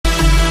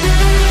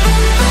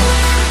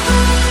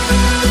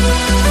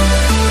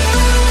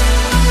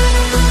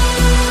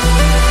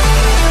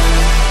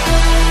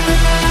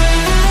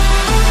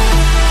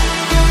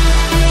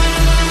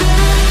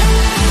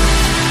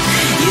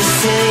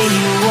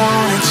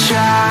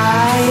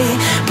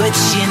but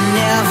you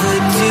never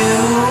do.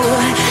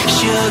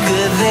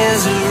 Sugar,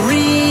 there's a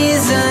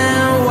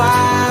reason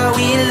why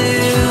we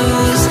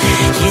lose.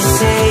 You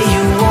say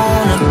you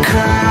wanna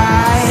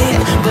cry,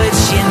 but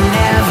you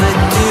never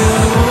do.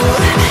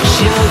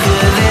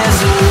 Sugar, there's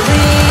a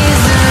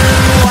reason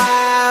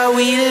why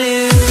we lose.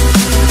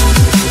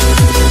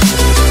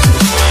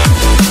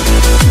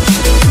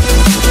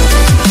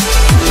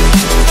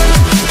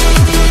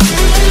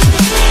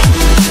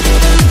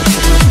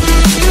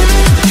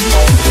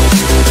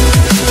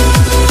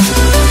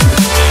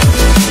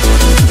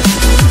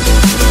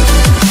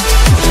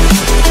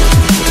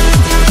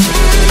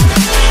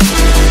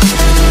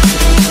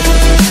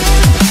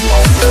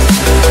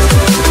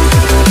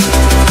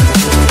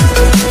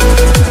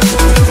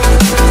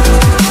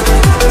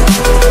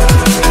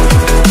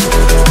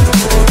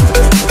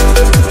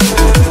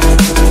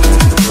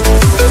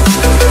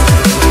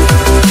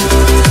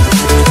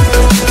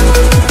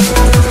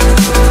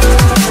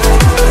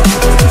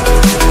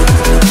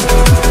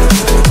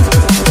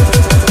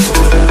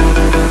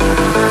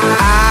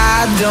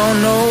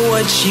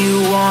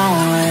 You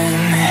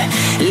want.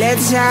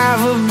 Let's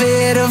have a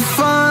bit of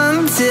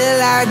fun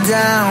till I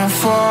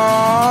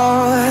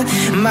downfall.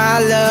 My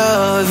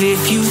love,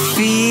 if you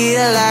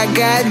feel like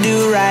I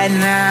do right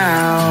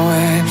now,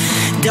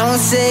 don't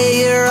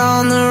say you're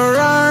on the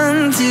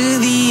run to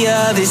the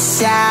other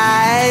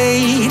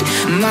side.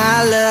 My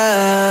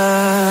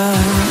love,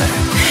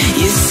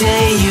 you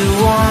say you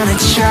wanna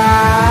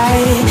try,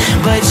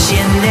 but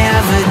you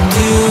never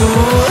do.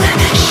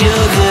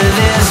 Sugar,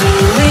 there's a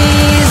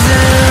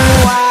reason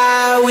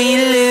why we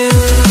lose.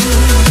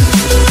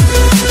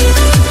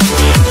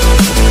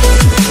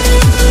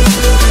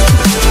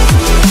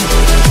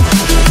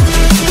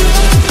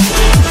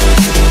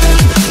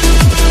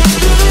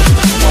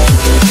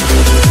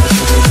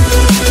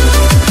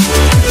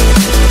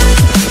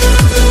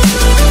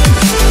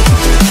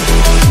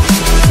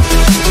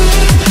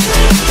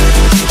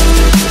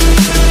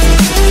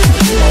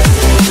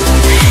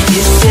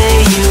 You say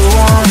you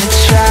wanna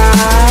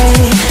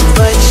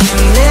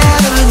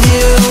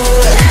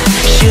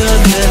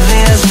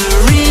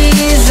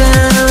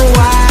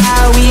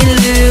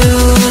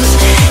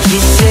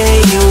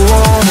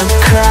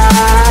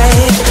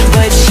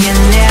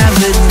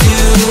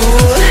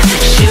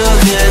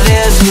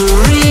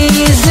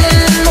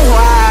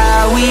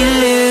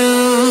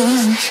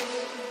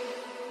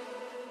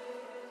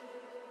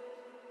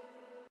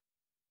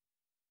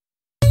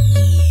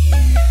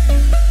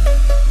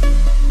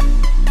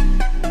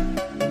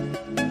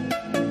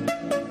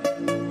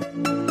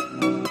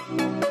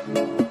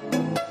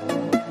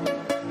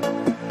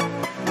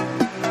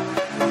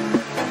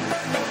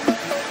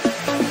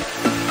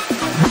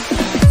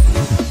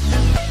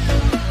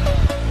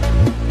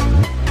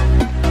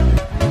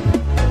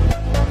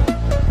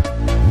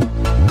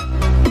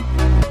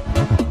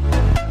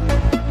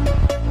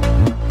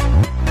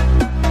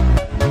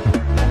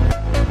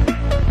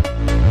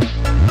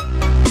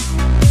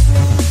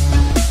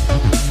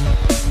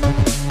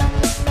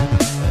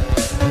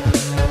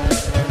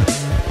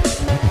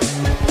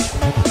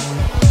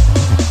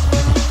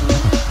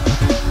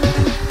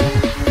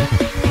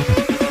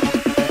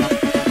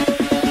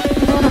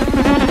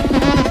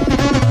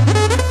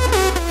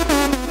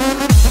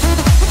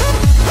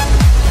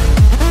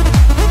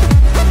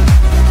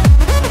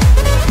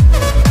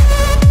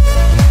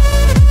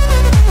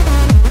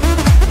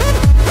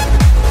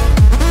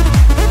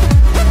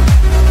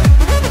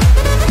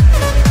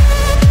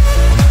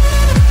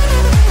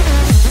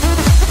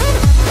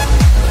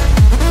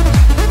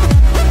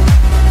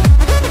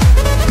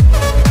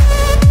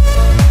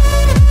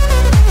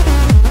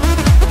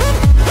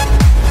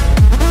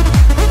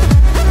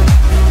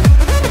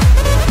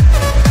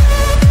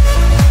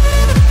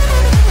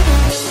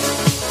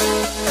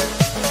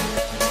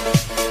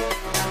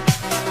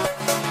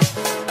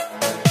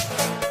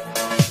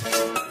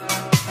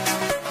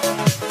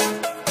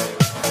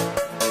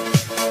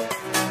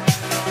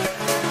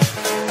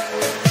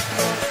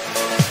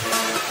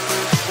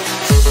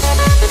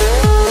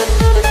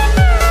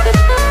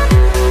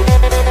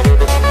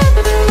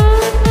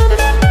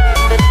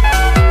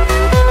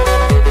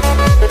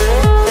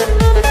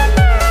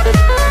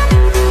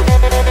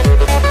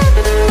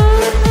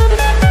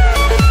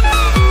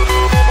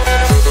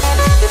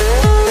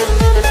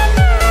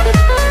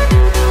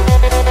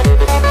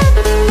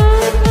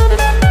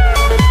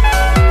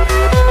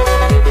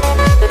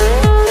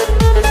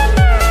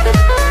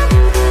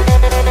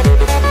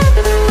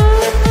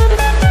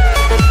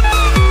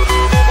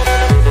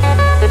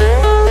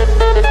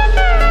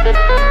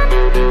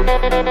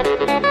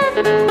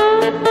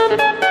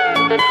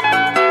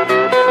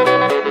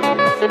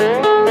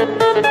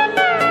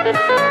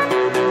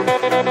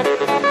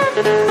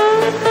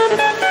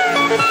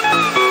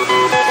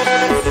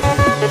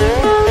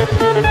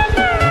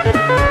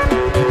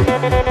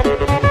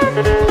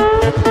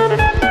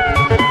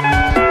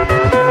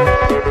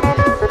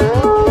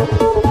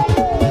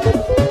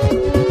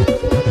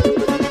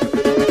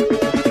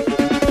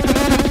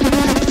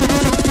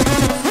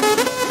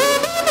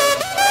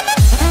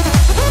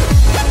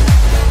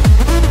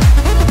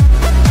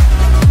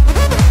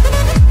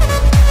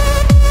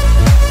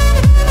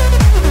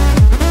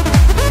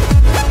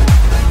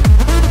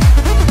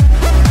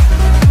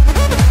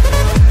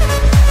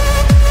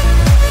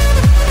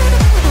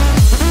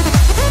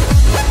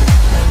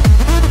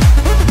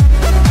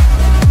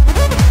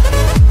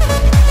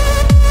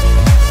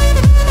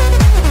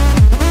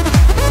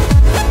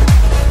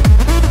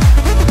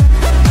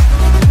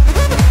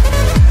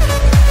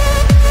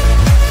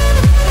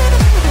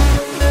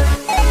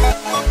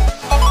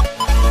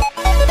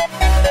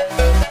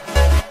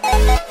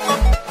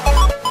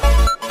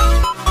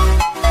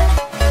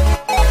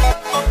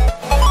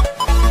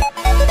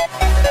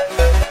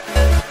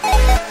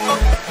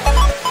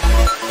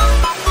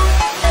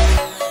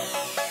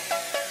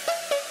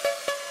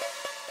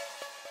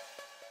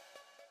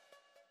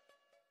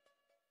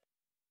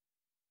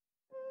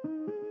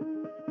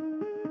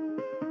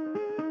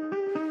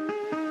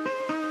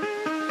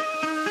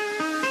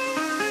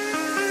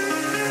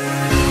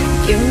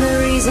Give me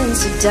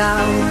reasons to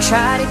doubt,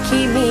 try to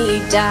keep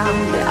me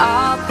down, but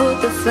I'll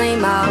put the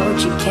flame out,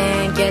 you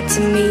can't get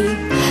to me.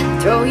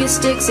 Throw your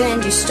sticks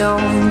and your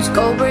stones,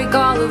 go break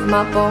all of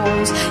my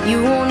bones.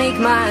 You won't ache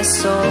my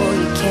soul,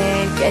 you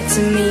can't get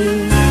to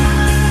me.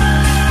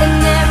 And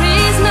there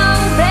is no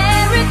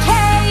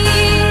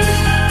barricade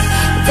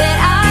that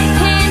I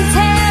can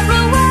tear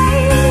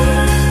away.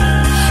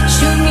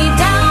 Shoot me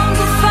down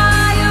to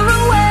fire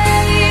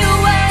away,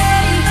 away.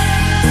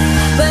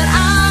 But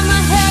I'm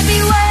a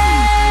heavyweight,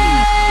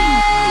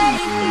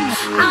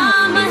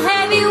 I'm a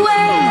heavyweight,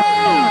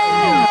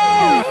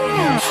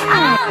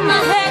 I'm a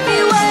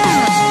heavyweight.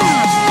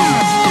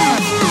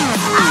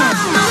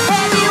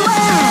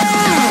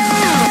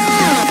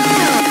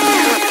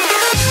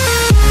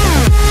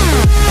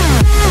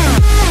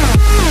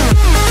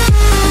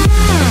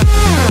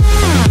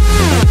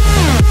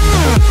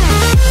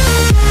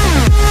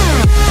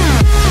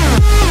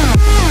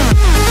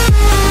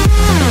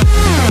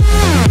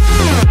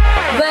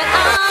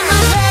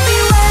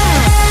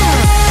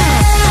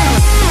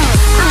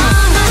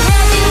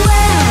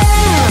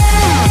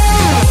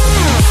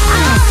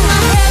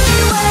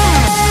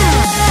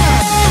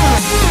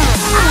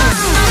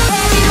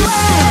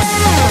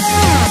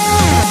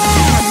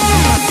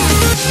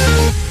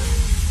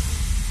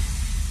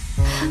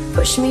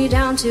 Push me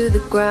down to the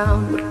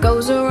ground, what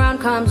goes around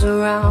comes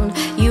around.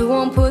 You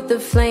won't put the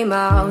flame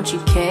out, you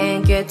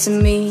can't get to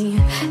me.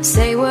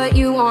 Say what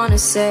you wanna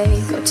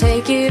say, go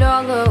take it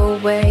all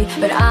away,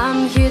 but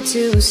I'm here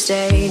to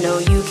stay, no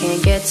you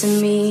can't get to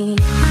me.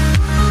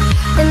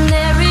 And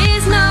there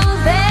is no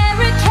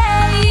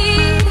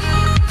barricade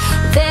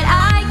that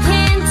I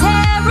can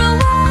tear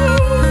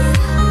away.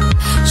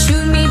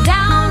 Shoot me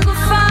down, go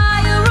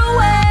fire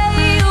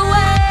away,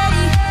 away.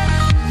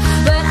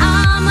 But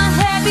I'm a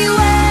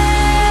heavyweight,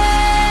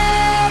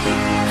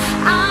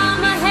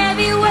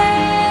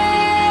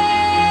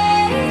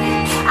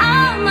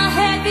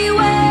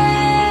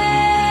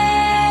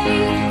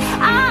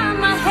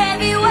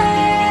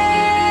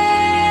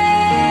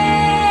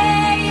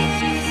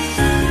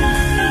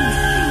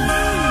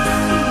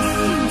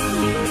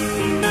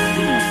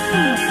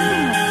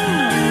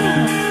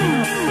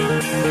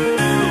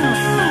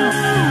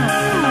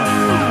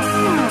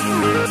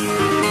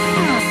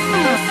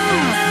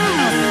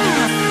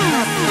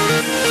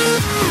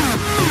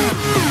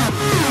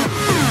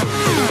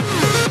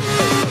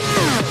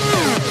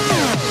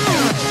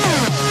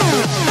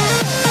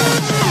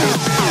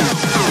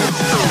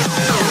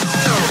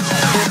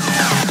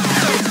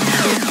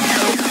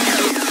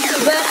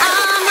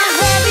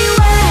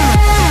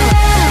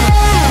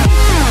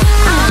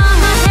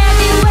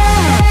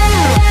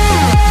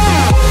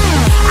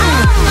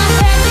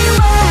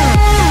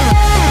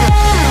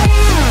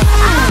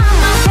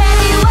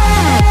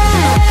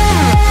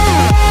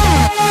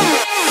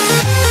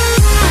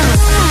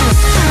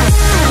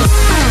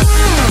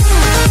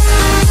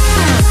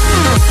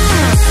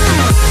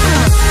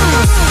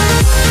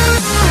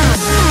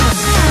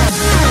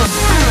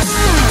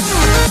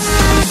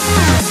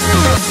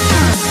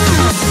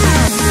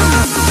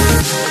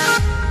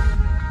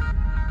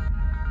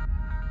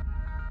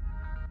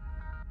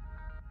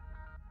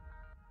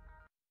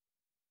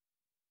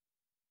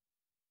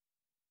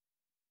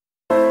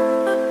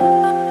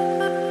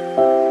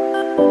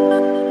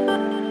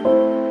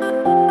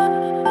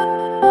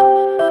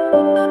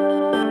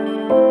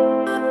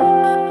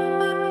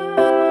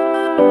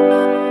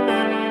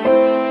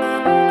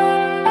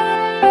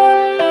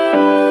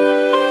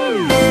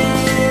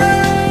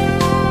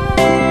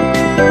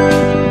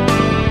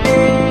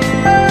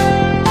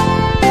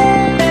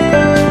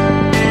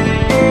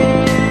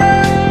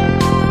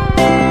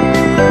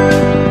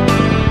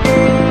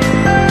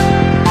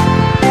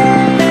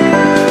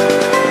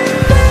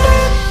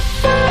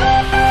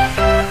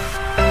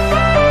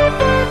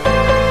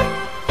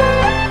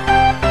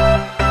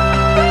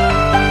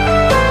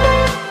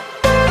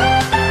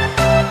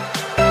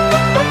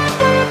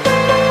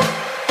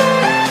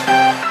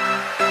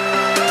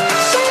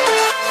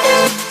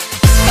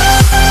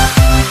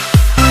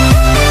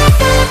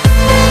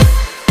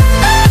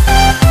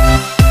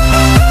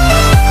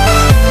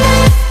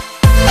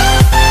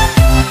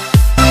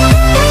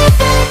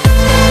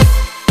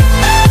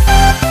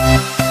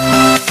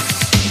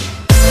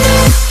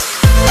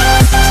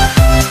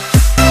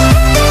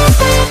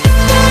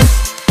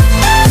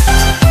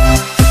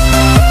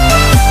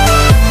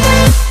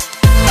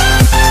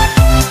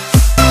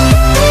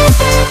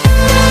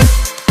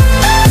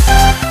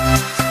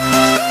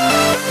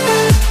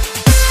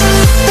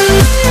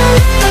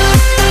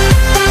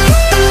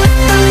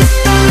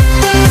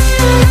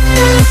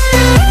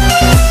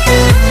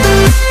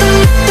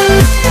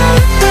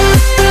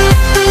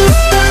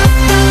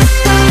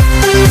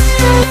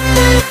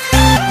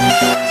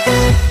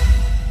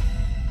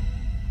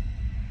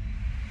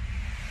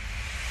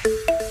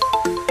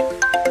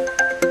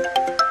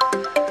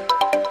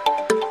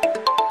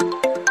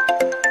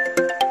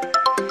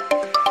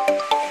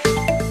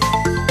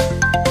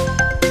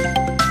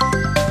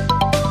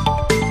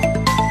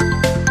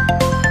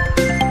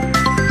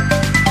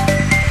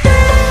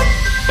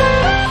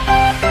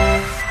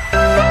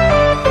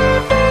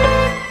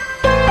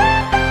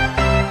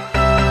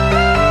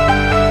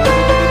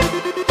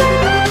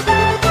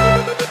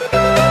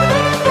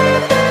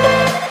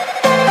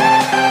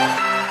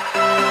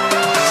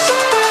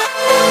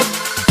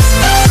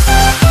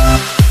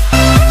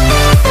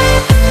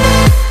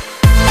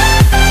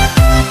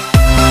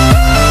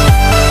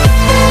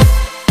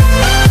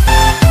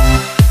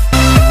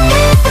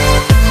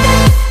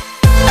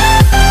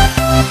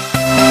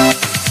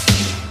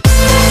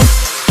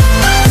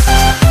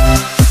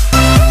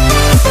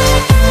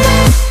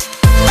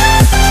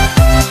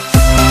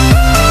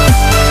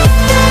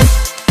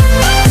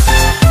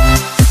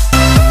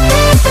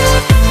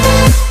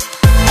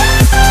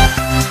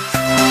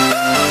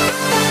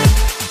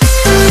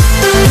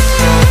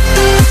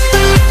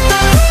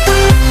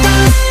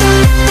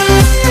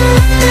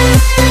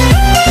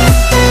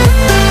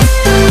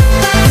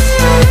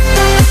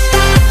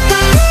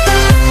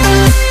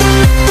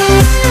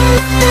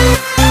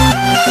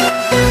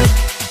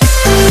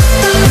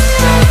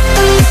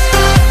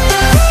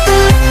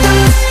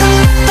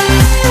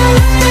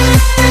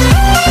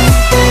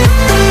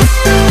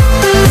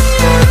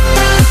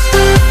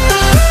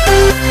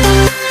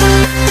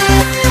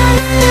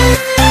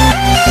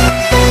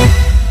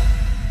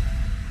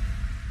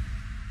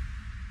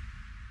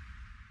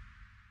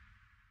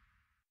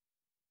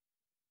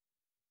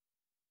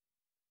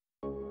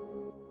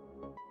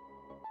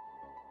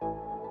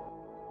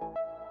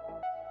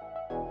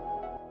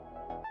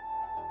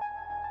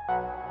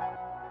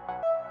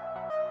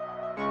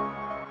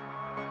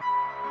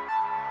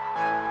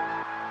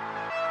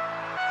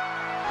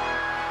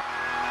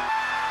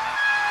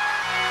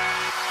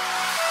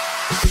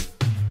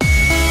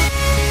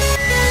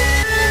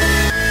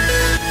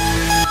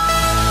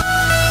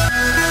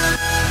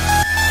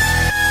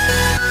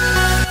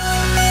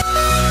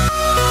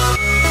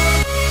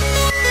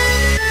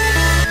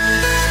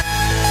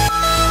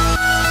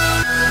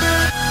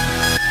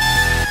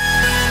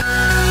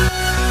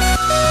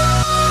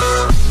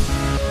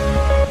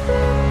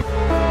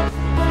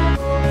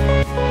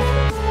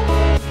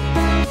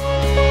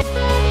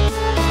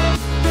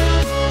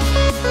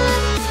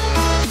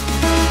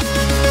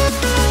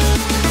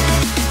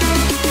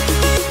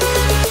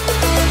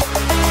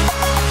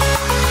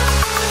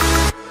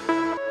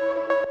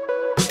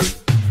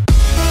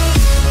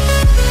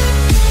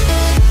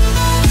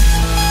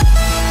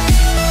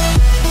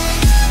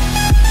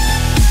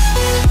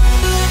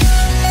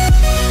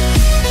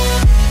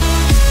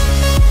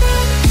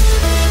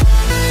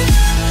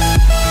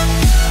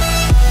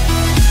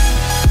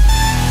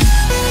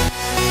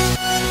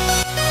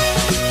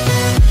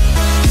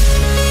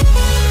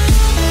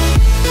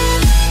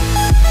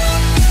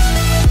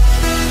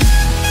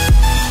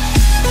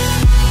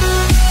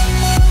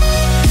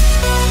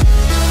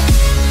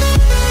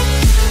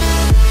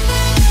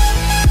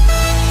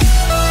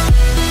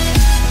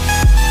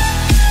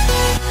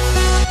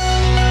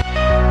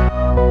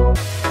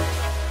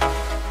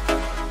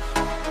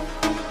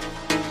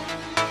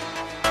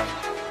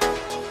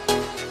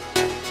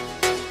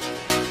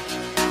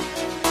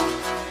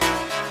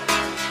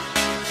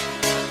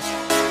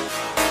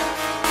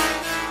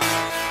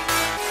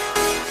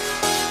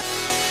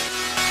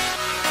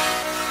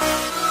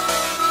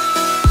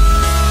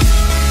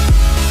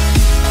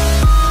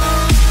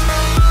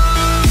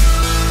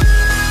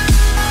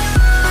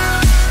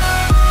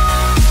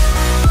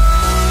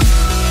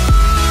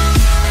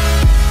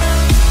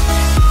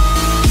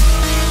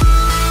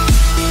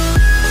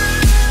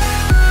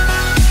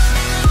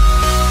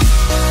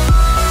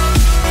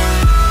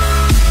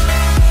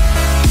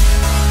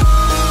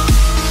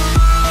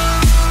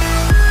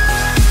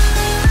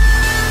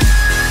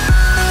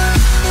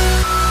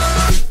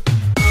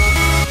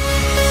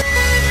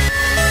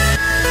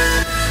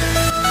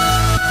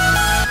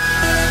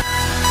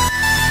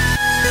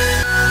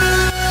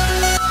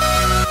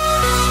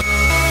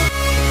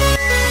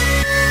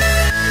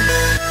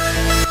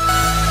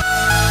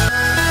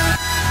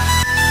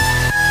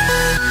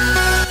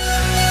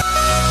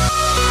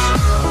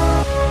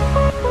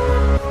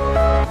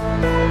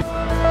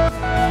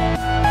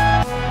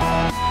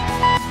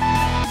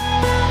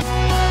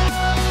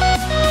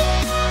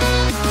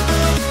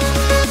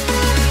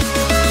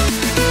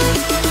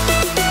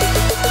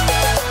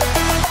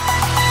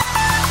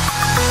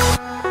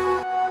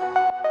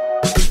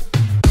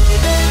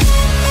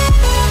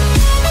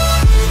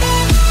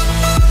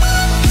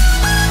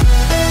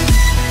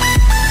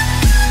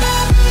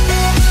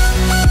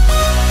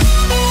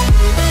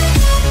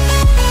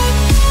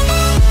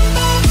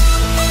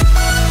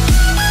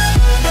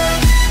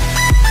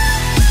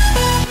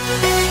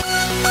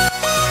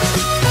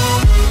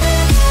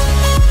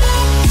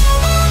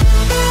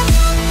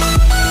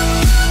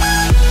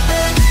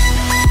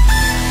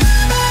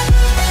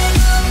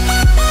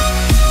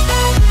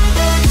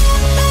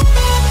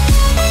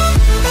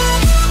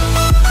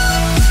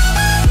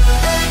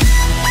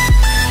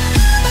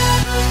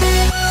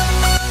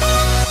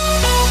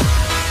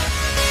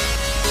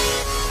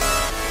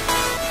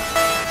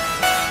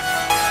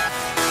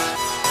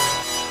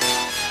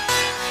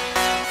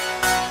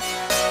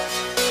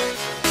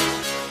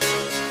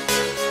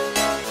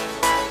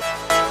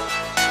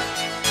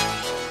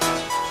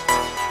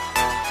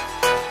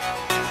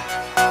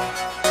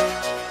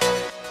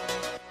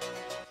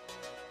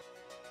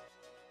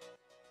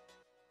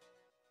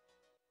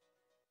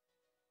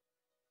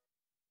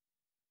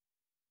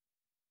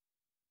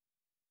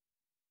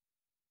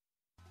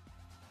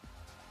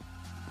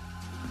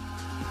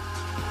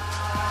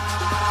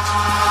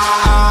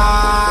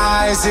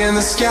 in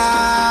the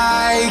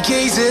sky,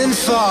 gazing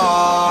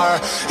far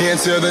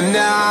into the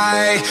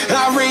night.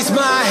 I raise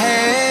my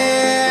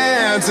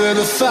hand to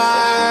the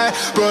fire,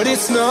 but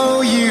it's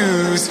no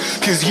use,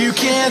 'cause you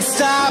can't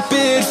stop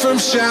it from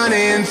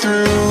shining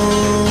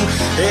through.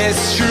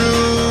 It's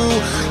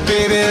true,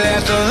 baby,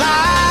 let the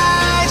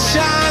light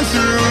shine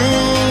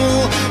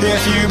through.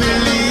 If you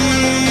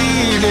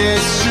believe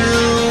it's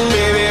true,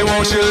 baby,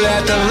 won't you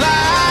let the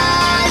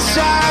light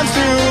shine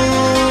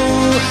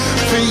through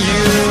for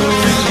you,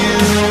 for you,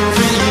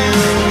 for you,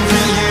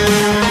 for you, for you,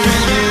 for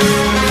you,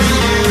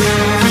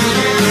 for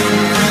you,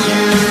 for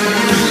you,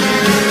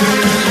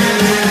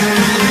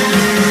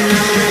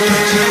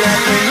 won't you let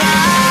the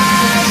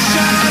light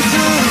shine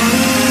through?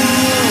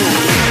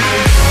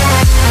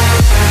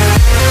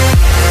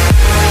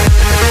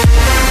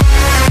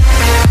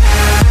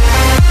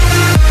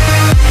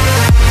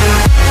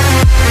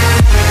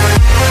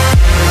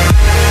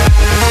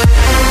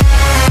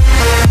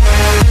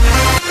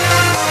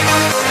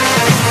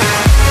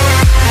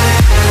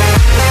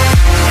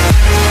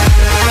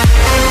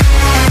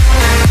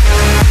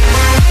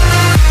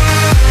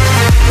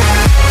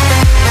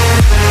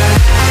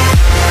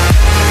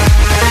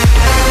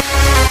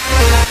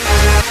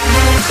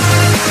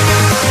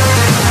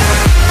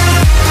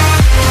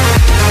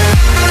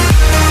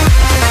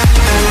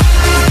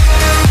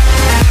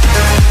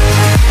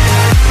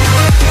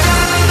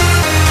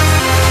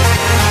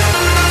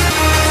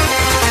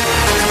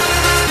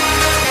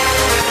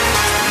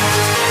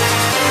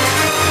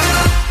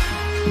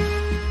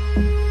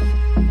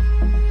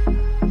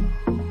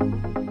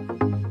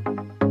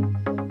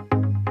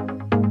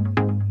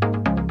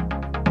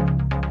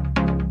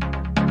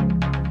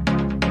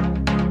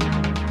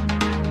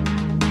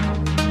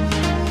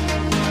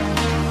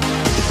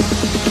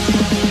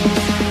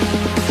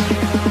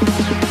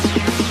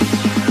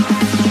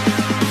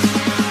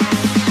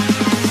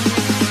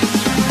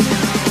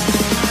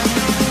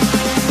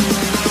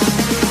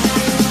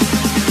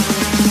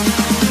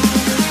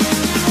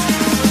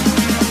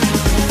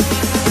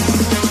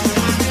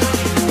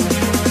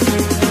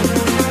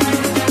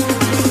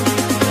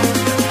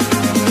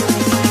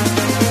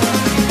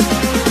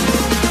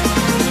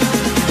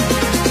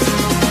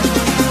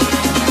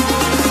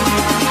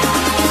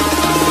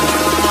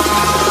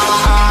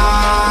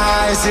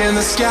 In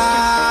the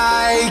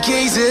sky,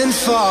 gazing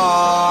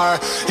far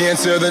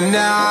into the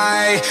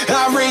night.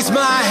 I raise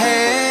my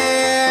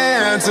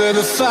hand to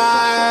the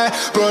fire,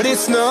 but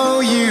it's no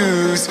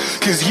use,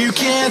 'cause you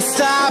can't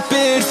stop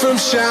it from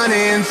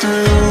shining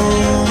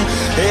through.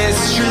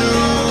 It's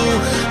true,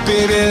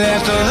 baby,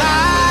 let the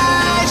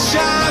light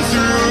shine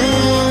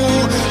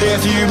through.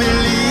 If you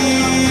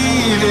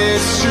believe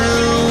it's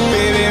true,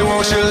 baby,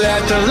 won't you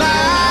let the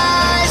light